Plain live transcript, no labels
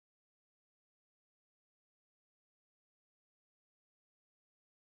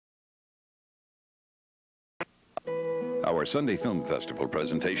Our Sunday Film Festival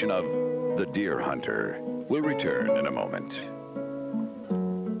presentation of The Deer Hunter will return in a moment.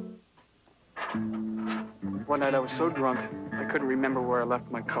 One night I was so drunk, I couldn't remember where I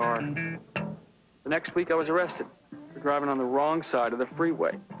left my car. The next week I was arrested for driving on the wrong side of the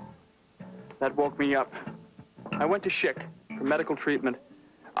freeway. That woke me up. I went to Schick for medical treatment.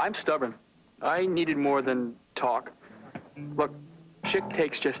 I'm stubborn. I needed more than talk. Look, Schick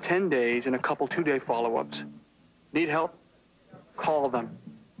takes just 10 days and a couple 2-day follow-ups. Need help? Call them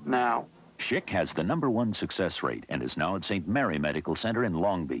now. Schick has the #1 success rate and is now at St. Mary Medical Center in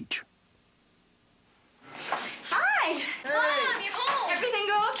Long Beach. Hi! Hey. Mom, you're home! Everything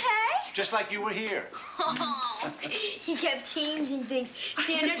go okay? Just like you were here. Oh, he kept changing things.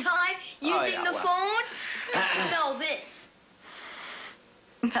 Dinner time, using the phone. Smell this.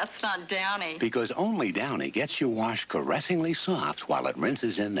 That's not Downy. Because only Downy gets your wash caressingly soft while it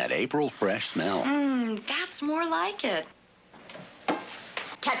rinses in that April fresh smell. That's more like it.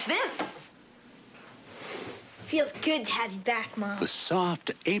 Catch this. Feels good to have you back, Mom. The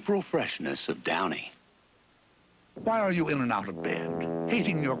soft April freshness of Downy. Why are you in and out of bed,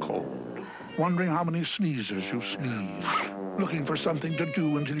 hating your cold, wondering how many sneezes you sneeze, looking for something to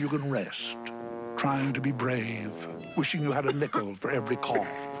do until you can rest, trying to be brave, wishing you had a nickel for every cough,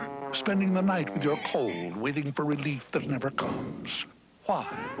 spending the night with your cold, waiting for relief that never comes? Why,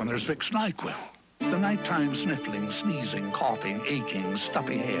 when there's Vicks NyQuil? The nighttime sniffling, sneezing, coughing, aching,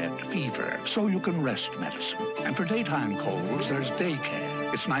 stuffy head, fever, so you can rest medicine. And for daytime colds, there's Day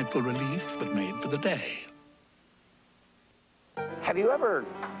Care. It's NyQuil relief, but made for the day. Have you ever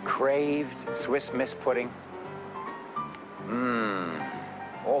craved Swiss Miss pudding?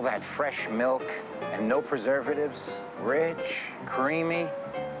 All that fresh milk and no preservatives, rich, creamy,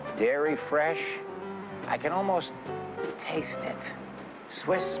 dairy fresh. I can almost taste it.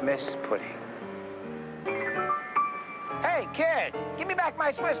 Swiss Miss pudding. Hey, kid, give me back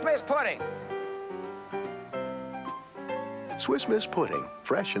my Swiss Miss pudding. Swiss Miss pudding,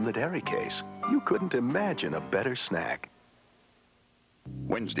 fresh in the dairy case. You couldn't imagine a better snack.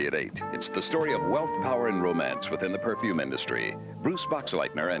 Wednesday at 8, it's the story of wealth, power, and romance within the perfume industry. Bruce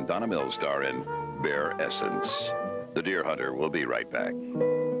Boxleitner and Donna Mills star in Bare Essence. The Deer Hunter will be right back.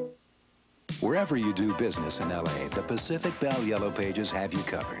 Wherever you do business in L.A., the Pacific Bell Yellow Pages have you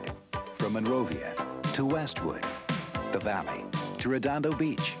covered. From Monrovia to Westwood, the Valley to Redondo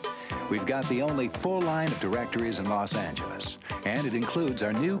Beach. We've got the only full line of directories in Los Angeles. And it includes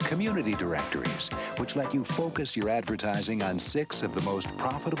our new community directories, which let you focus your advertising on 6 of the most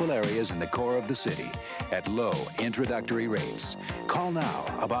profitable areas in the core of the city at low introductory rates. Call now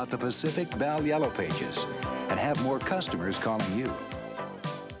about the Pacific Bell Yellow Pages and have more customers calling you.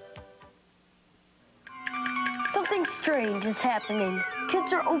 Something strange is happening.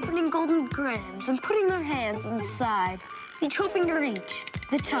 Kids are opening golden grams and putting their hands inside, each hoping to reach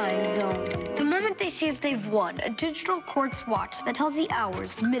the time zone. The moment they see if they've won, a digital quartz watch that tells the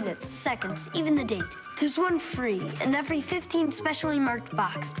hours, minutes, seconds, even the date. There's one free in every 15 specially marked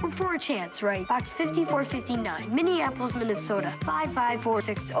box, or for a chance, right? Box 5459, Minneapolis, Minnesota,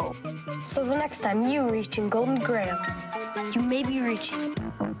 55460. So the next time you reach in golden grams, you may be reaching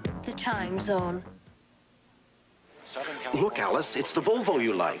the time zone. Look, Alice, it's the Volvo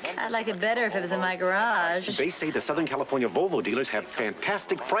you like. I'd like it better if it was in my garage. They say the Southern California Volvo dealers have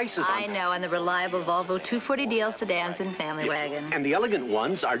fantastic prices on... I know, and the reliable Volvo 240DL sedans and family wagon. And the elegant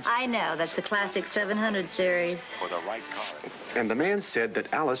ones are... I know, that's the classic 700 series. For the right car. And the man said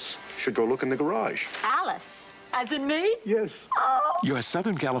that Alice should go look in the garage. Alice? As in me? Yes. Oh. Your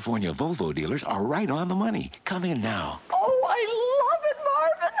Southern California Volvo dealers are right on the money. Come in now. Oh, I love it,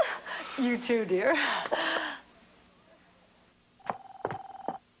 Marvin. You too, dear.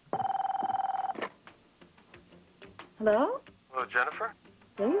 Hello? Hello, Jennifer?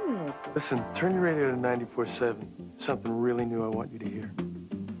 Hey. Listen, turn your radio to 94.7. Something really new I want you to hear.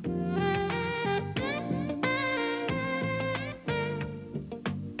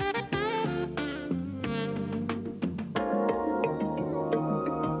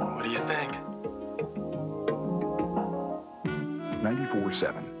 What do you think?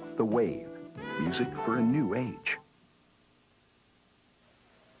 94.7, The Wave. Music for a new age.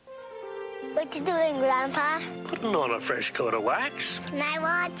 What you doing, Grandpa? Putting on a fresh coat of wax. Can I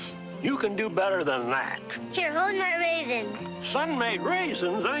watch? You can do better than that. Here, hold my raisins. Sun-Maid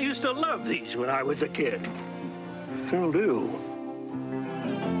Raisins, I used to love these when I was a kid. Still do.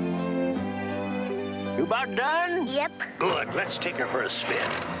 You about done? Yep. Good, let's take her for a spin.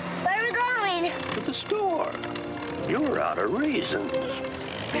 Where are we going? To the store. You're out of raisins.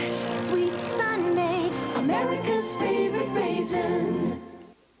 Fresh, sweet Sun-Maid, America's favorite raisin.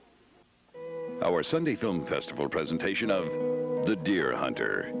 Our Sunday Film Festival presentation of The Deer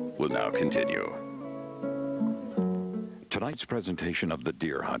Hunter will now continue. Tonight's presentation of The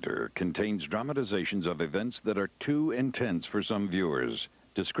Deer Hunter contains dramatizations of events that are too intense for some viewers.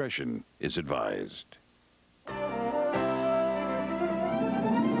 Discretion is advised. Go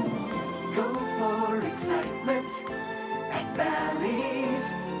for excitement at Bally's,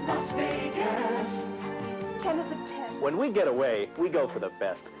 Las Vegas. 10 is a 10. When we get away, we go for the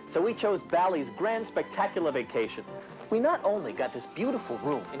best. So we chose Bally's Grand Spectacular Vacation. We not only got this beautiful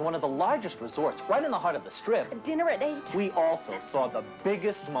room in one of the largest resorts right in the heart of the Strip. A dinner at 8. We also saw the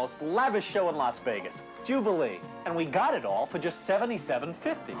biggest, most lavish show in Las Vegas, Jubilee. And we got it all for just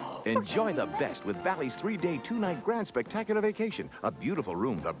 $77.50. Enjoy the best with Bally's 3-day, 2-night Grand Spectacular Vacation. A beautiful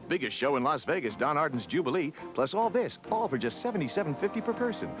room, the biggest show in Las Vegas, Don Arden's Jubilee, plus all this, all for just $77.50 per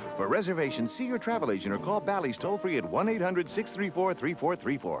person. For reservations, see your travel agent or call Bally's toll-free at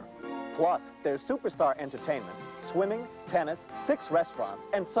 1-800-634-3434. Plus, there's superstar entertainment, swimming, tennis, 6 restaurants,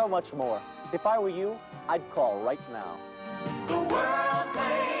 and so much more. If I were you, I'd call right now. The world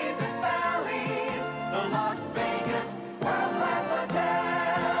plays at Bally's, the Las Vegas World-Class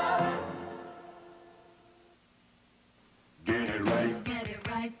Hotel. Get it right. Get it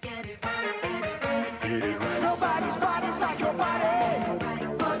right, get it right, get it right. Get it right. Nobody's body's like your body.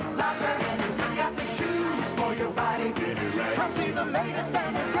 Foot Locker, we got the shoes for your body. Get it right. Come see the latest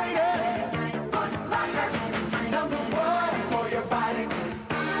and the greatest. Foot Locker, #1 for your body. In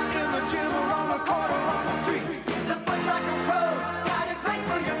the gym or on the court or on the street. The Foot Locker pros got it right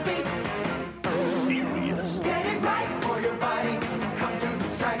for your feet. Serious. Get it right for your body. Come to the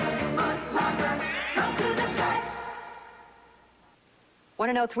Stripes. Foot Locker, come to the Stripes. Want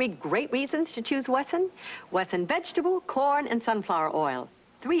to know 3 great reasons to choose Wesson? Wesson vegetable, corn, and sunflower oil.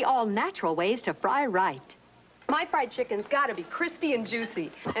 3 all-natural ways to fry right. My fried chicken's gotta be crispy and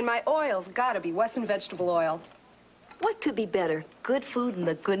juicy, and my oil's gotta be Wesson vegetable oil. What could be better? Good food and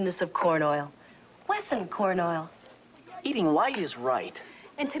the goodness of corn oil. Wesson corn oil. Eating light is right.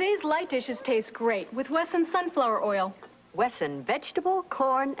 And today's light dishes taste great with Wesson sunflower oil. Wesson vegetable,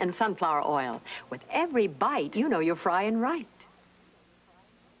 corn, and sunflower oil. With every bite, you know you're frying right.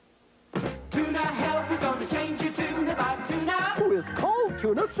 Tuna help is gonna change your tune about tuna. With cold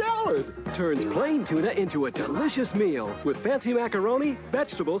tuna salad. Turns plain tuna into a delicious meal with fancy macaroni,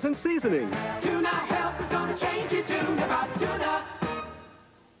 vegetables, and seasoning. Tuna help is gonna change your tune about tuna.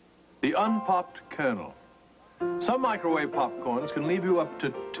 The unpopped kernel. Some microwave popcorns can leave you up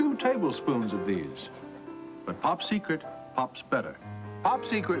to 2 tablespoons of these. But Pop Secret pops better. Pop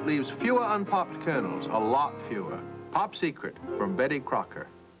Secret leaves fewer unpopped kernels, a lot fewer. Pop Secret from Betty Crocker.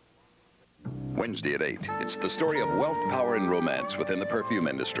 Wednesday at 8, it's the story of wealth, power, and romance within the perfume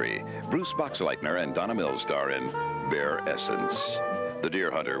industry. Bruce Boxleitner and Donna Mills star in Bare Essence. The Deer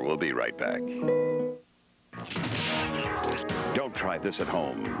Hunter will be right back. Don't try this at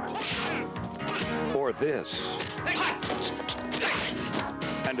home. Or this.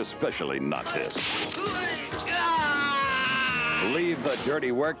 And especially not this. Leave the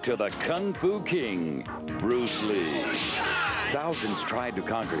dirty work to the Kung Fu King, Bruce Lee. Thousands tried to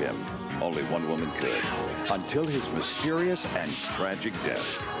conquer him. Only one woman could, until his mysterious and tragic death.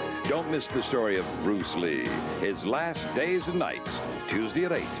 Don't miss the story of Bruce Lee, his last days and nights, Tuesday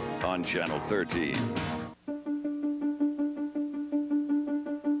at 8 on Channel 13.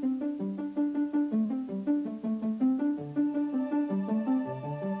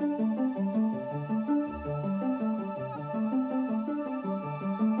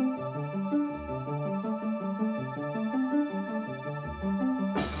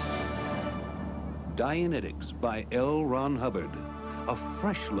 Dianetics by L. Ron Hubbard. A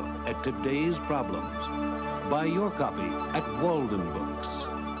fresh look at today's problems. Buy your copy at Walden Books.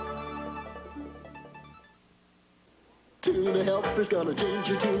 Tuna help is gonna change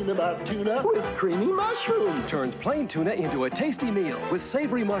your tune about tuna with creamy mushroom. Turns plain tuna into a tasty meal with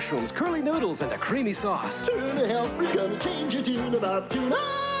savory mushrooms, curly noodles, and a creamy sauce. Tuna help is gonna change your tune about tuna.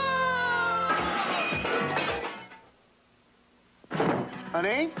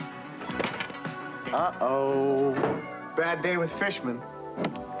 Honey? Uh-oh. Bad day with Fishman.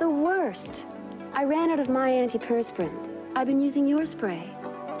 The worst. I ran out of my antiperspirant. I've been using your spray.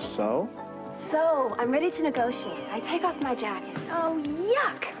 So? So, I'm ready to negotiate. I take off my jacket. Oh,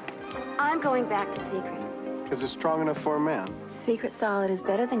 yuck! I'm going back to Secret. Because it's strong enough for a man. Secret Solid is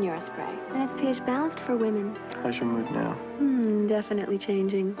better than your spray. And it's pH balanced for women. How's your mood now? Definitely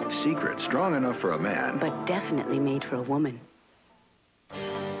changing. Secret, strong enough for a man. But definitely made for a woman.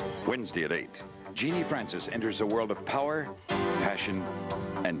 Wednesday at 8. Jeannie Francis enters a world of power, passion,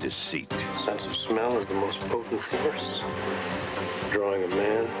 and deceit. Sense of smell is the most potent force, drawing a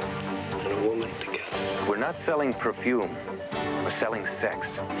man and a woman together. We're not selling perfume. We're selling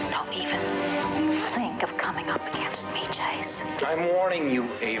sex. Don't even think of coming up against me, Chase. I'm warning you,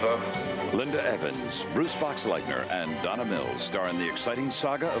 Ava. Linda Evans, Bruce Boxleitner, and Donna Mills star in the exciting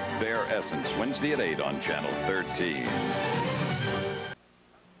saga of Bare Essence, Wednesday at 8 on Channel 13.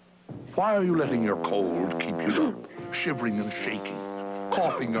 Why are you letting your cold keep you up, shivering and shaking,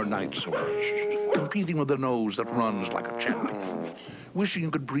 coughing your nights away, competing with a nose that runs like a champion, wishing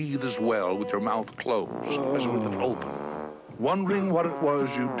you could breathe as well with your mouth closed as with it open, wondering what it was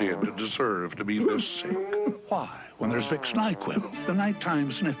you did to deserve to be this sick? Why, when there's Vicks NyQuil, the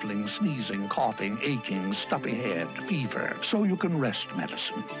nighttime sniffling, sneezing, coughing, aching, stuffy head, fever, so you can rest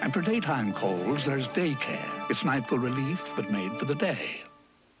medicine. And for daytime colds, there's Day Care. It's NyQuil relief, but made for the day.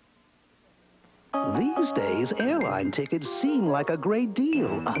 These days, airline tickets seem like a great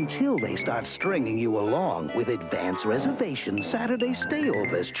deal until they start stringing you along with advance reservations, Saturday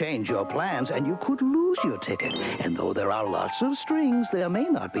stayovers, change your plans, and you could lose your ticket. And though there are lots of strings, there may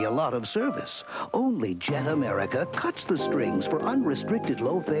not be a lot of service. Only Jet America cuts the strings for unrestricted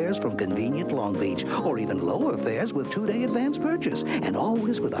low fares from convenient Long Beach, or even lower fares with 2-day advance purchase, and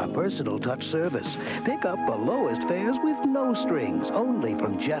always with our personal touch service. Pick up the lowest fares with no strings, only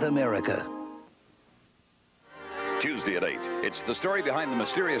from Jet America. Tuesday at 8, it's the story behind the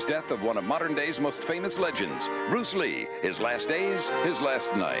mysterious death of one of modern day's most famous legends, Bruce Lee. His last days, his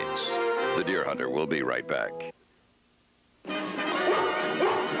last nights. The Deer Hunter will be right back.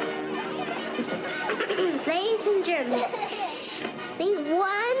 Ladies and gentlemen, the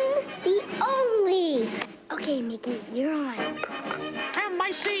one, the only. Okay, Mickey, you're on.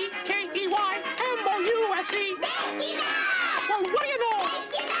 M-I-C-K-E-Y-M-O-U-S-E. Mickey Mouse! Well, what do you know?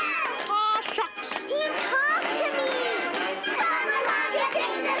 Mickey Mouse! Aw, shucks. He talked to me. Come along, you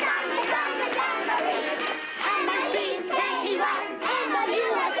take the zombie from the jamboree.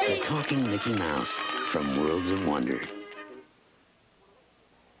 M-I-C-K-E-Y-M-O-U-S-E. The Talking Mickey Mouse from Worlds of Wonder.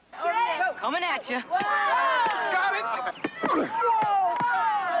 All right, coming at you. Got it!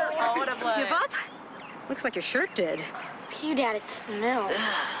 Oh, what a blast. Give up? Looks like your shirt did. Pew, Dad, it smells.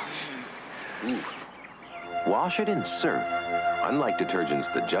 Wash it in Surf. Unlike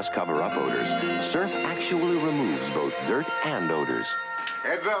detergents that just cover up odors, Surf actually removes both dirt and odors.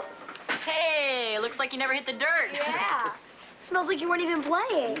 Heads up. Hey, looks like you never hit the dirt. Yeah. Smells like you weren't even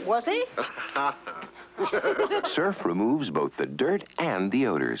playing. Was he? Surf removes both the dirt and the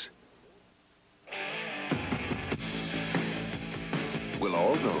odors. Will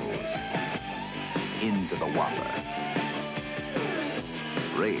all those into the Whopper?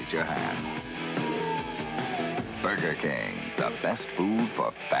 Raise your hand. Burger King, the best food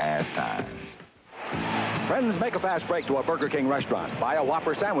for fast times. Friends, make a fast break to a Burger King restaurant. Buy a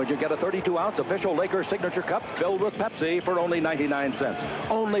Whopper sandwich and get a 32-ounce official Lakers signature cup filled with Pepsi for only 99 cents.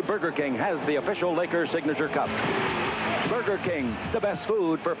 Only Burger King has the official Lakers signature cup. Burger King, the best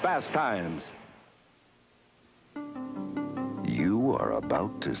food for fast times. You are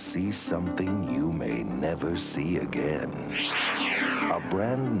about to see something you may never see again. A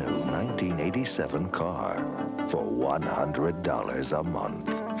brand new 1987 car for $100 a month.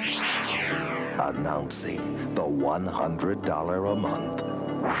 Announcing the $100 a month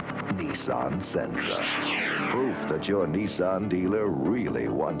Nissan Sentra. Proof that your Nissan dealer really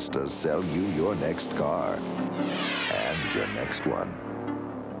wants to sell you your next car. And your next one.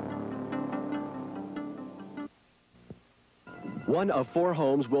 One of 4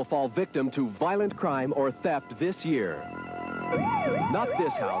 homes will fall victim to violent crime or theft this year. Not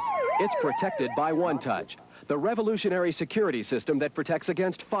this house. It's protected by One Touch, the revolutionary security system that protects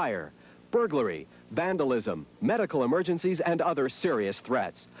against fire, burglary, vandalism, medical emergencies, and other serious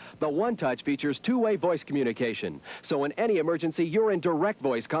threats. The One Touch features 2-way voice communication, so in any emergency, you're in direct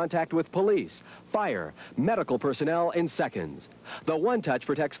voice contact with police, fire, medical personnel in seconds. The One Touch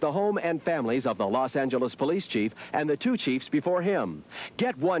protects the home and families of the Los Angeles police chief and the 2 chiefs before him.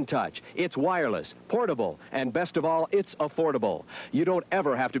 Get One Touch. It's wireless, portable, and best of all, it's affordable. You don't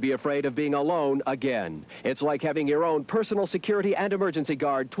ever have to be afraid of being alone again. It's like having your own personal security and emergency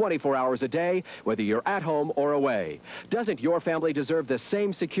guard 24 hours a day, whether you're at home or away. Doesn't your family deserve the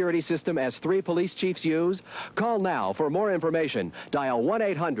same security system as 3 police chiefs use? Call now for more information. Dial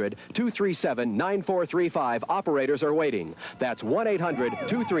 1-800-237-9435. Operators are waiting. That's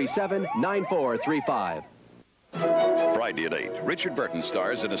 1-800-237-9435. Friday at 8, Richard Burton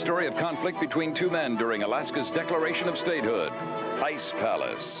stars in a story of conflict between 2 men during Alaska's declaration of statehood. Ice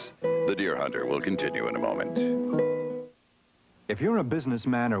Palace. The Deer Hunter will continue in a moment. If you're a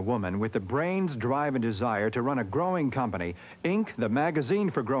businessman or woman with the brains, drive, and desire to run a growing company, Inc., the magazine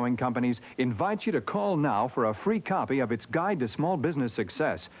for growing companies, invites you to call now for a free copy of its Guide to Small Business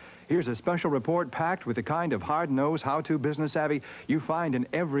Success. Here's a special report packed with the kind of hard-nosed, how-to business savvy you find in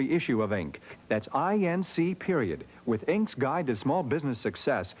every issue of Inc. That's INC, period. With Inc's Guide to Small Business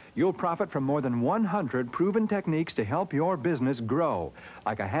Success, you'll profit from more than 100 proven techniques to help your business grow.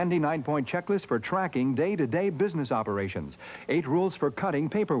 Like a handy 9-point checklist for tracking day-to-day business operations, 8 rules for cutting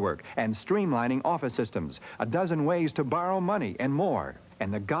paperwork and streamlining office systems, a dozen ways to borrow money, and more.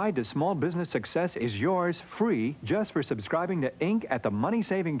 And the Guide to Small Business Success is yours free just for subscribing to Inc. at the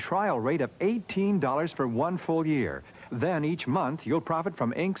money-saving trial rate of $18 for 1 full year. Then each month, you'll profit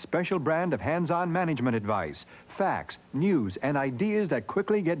from Inc's special brand of hands-on management advice, facts, news, and ideas that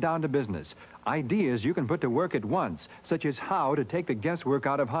quickly get down to business. Ideas you can put to work at once, such as how to take the guesswork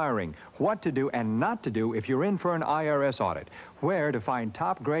out of hiring, what to do and not to do if you're in for an IRS audit, where to find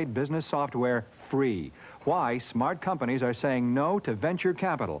top-grade business software free, why smart companies are saying no to venture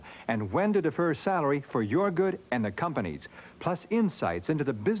capital, and when to defer salary for your good and the company's. Plus insights into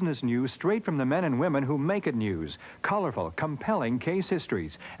the business news straight from the men and women who make it news, colorful, compelling case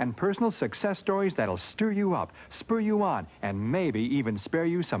histories, and personal success stories that'll stir you up, spur you on, and maybe even spare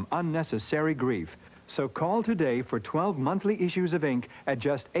you some unnecessary grief. So call today for 12 monthly issues of Inc. at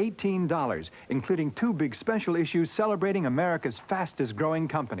just $18, including 2 big special issues celebrating America's fastest-growing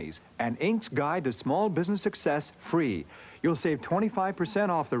companies. And Inc's Guide to Small Business Success free. You'll save 25%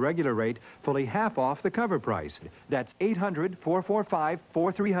 off the regular rate, fully half off the cover price. That's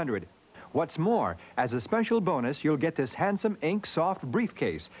 800-445-4300. What's more, as a special bonus, you'll get this handsome Inc. soft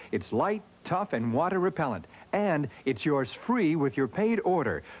briefcase. It's light, tough, and water repellent. And it's yours free with your paid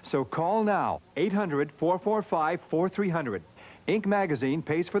order. So call now, 800-445-4300. Inc. Magazine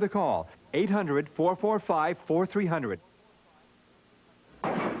pays for the call, 800-445-4300.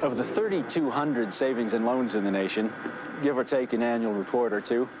 Of the 3,200 savings and loans in the nation, give or take an annual report or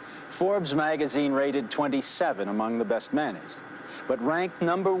two, Forbes magazine rated 27 among the best managed. But ranked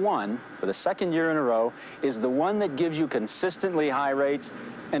number 1 for the 2nd year in a row is the one that gives you consistently high rates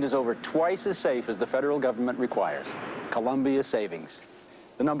and is over twice as safe as the federal government requires, Columbia Savings.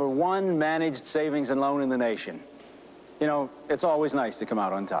 The number 1 managed savings and loan in the nation. You know, it's always nice to come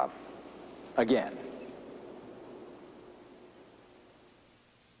out on top. Again.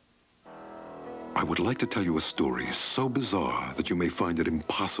 I would like to tell you a story so bizarre that you may find it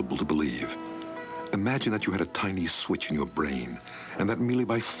impossible to believe. Imagine that you had a tiny switch in your brain, and that merely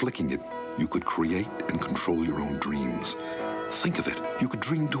by flicking it, you could create and control your own dreams. Think of it. You could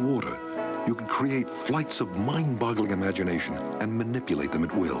dream to order. You could create flights of mind-boggling imagination and manipulate them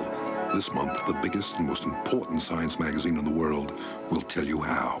at will. This month, the biggest and most important science magazine in the world will tell you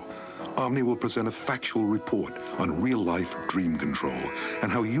how. Omni will present a factual report on real-life dream control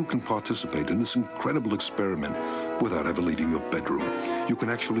and how you can participate in this incredible experiment without ever leaving your bedroom. You can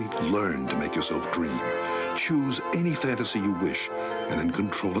actually learn to make yourself dream. Choose any fantasy you wish and then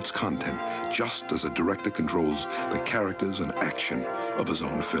control its content, just as a director controls the characters and action of his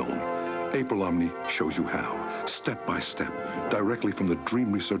own film. April Omni shows you how, step by step, directly from the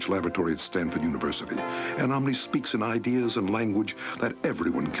Dream Research Laboratory at Stanford University. And Omni speaks in ideas and language that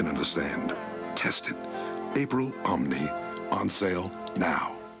everyone can understand. Test it. April Omni, on sale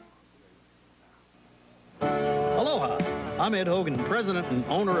now. Aloha. I'm Ed Hogan, president and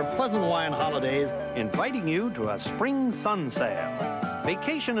owner of Pleasant Hawaiian Holidays, inviting you to a spring sun sale.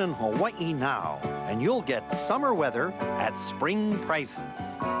 Vacation in Hawaii now, and you'll get summer weather at spring prices.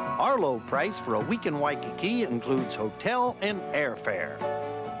 Our low price for a week in Waikiki includes hotel and airfare.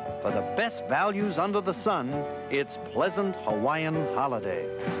 For the best values under the sun, it's Pleasant Hawaiian Holiday.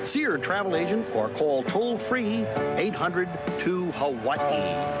 See your travel agent or call toll-free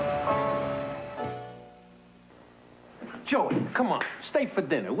 800-2-HAWAII. Joey, come on. Stay for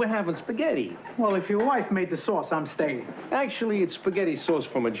dinner. We're having spaghetti. Well, if your wife made the sauce, I'm staying. Actually, it's spaghetti sauce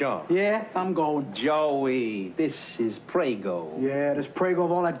from a jar. Yeah, I'm going. Joey, this is Prego. Yeah, there's Prego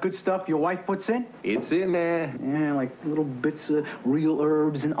of all that good stuff your wife puts in? It's in there. Yeah, like little bits of real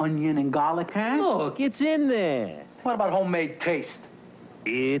herbs and onion and garlic, huh? Look, it's in there. What about homemade taste?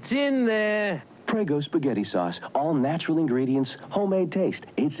 It's in there. Prego spaghetti sauce. All natural ingredients, homemade taste.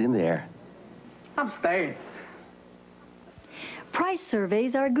 It's in there. I'm staying. Price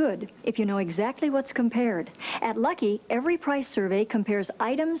surveys are good if you know exactly what's compared. At Lucky, every price survey compares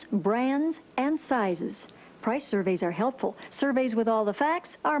items, brands, and sizes. Price surveys are helpful. Surveys with all the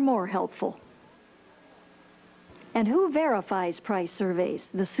facts are more helpful. And who verifies price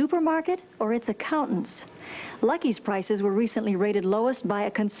surveys, the supermarket or its accountants? Lucky's prices were recently rated lowest by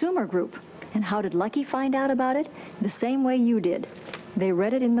a consumer group. And how did Lucky find out about it? The same way you did. They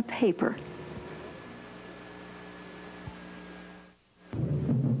read it in the paper.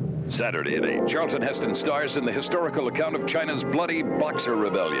 Saturday at 8, Charlton Heston stars in the historical account of China's bloody Boxer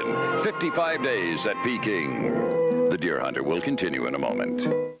Rebellion. 55 days at Peking. The Deer Hunter will continue in a moment.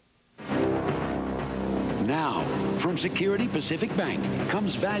 Now, from Security Pacific Bank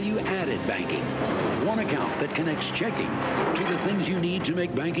comes value-added banking. One account that connects checking to the things you need to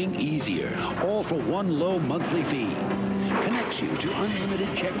make banking easier, all for one low monthly fee. Connects you to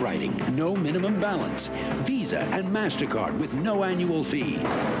unlimited check writing, no minimum balance, Visa and MasterCard with no annual fee,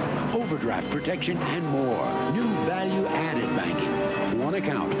 overdraft protection, and more. New value-added banking. One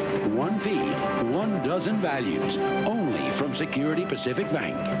account, one fee, 1 dozen values. Only from Security Pacific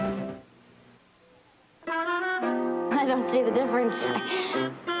Bank. I don't see the difference.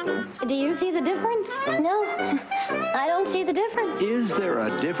 Do you see the difference? No, I don't see the difference. Is there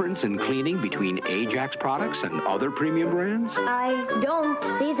a difference in cleaning between Ajax products and other premium brands? I don't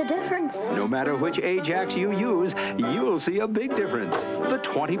see the difference. No matter which Ajax you use, you'll see a big difference. The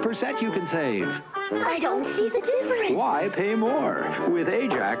 20% you can save. I don't see the difference. Why pay more? With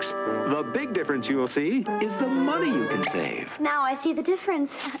Ajax, the big difference you'll see is the money you can save. Now I see the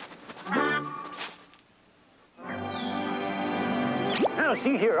difference. Now,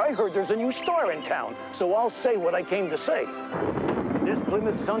 see here, I heard there's a new store in town, so I'll say what I came to say. This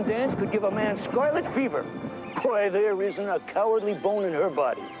Plymouth Sundance could give a man scarlet fever. Boy, there isn't a cowardly bone in her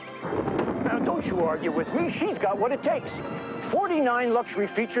body. Now, don't you argue with me. She's got what it takes. 49 luxury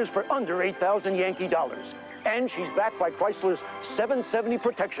features for under 8,000 Yankee dollars. And she's backed by Chrysler's 770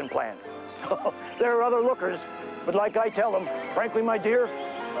 protection plan. There are other lookers, but like I tell them, frankly, my dear,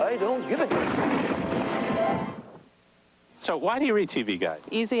 I don't give a damn. So why do you read TV Guide?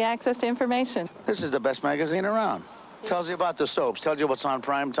 Easy access to information. This is the best magazine around. Tells you about the soaps, tells you what's on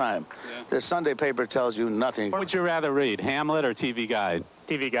prime time. Yeah. The Sunday paper tells you nothing. What would you rather read, Hamlet or TV Guide?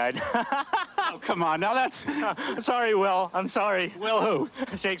 TV Guide. Oh, come on. Now that's... Sorry, Will. I'm sorry. Will who?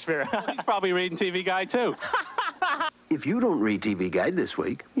 Shakespeare. Well, he's probably reading TV Guide, too. If you don't read TV Guide this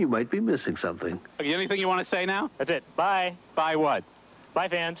week, you might be missing something. Okay, anything you want to say now? That's it. Bye. Bye what? Bye,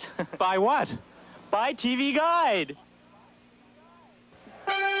 fans. Bye what? Bye, TV Guide.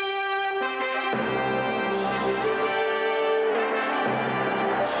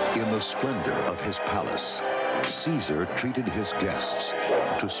 In the splendor of his palace, Caesar treated his guests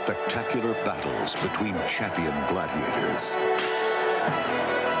to spectacular battles between champion gladiators.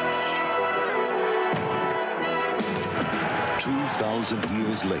 2,000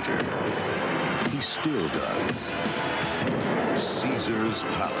 years later, he still does. Caesar's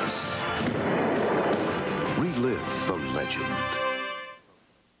Palace. Relive the legend.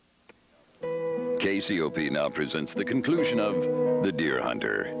 KCOP now presents the conclusion of The Deer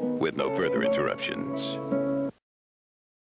Hunter, with no further interruptions.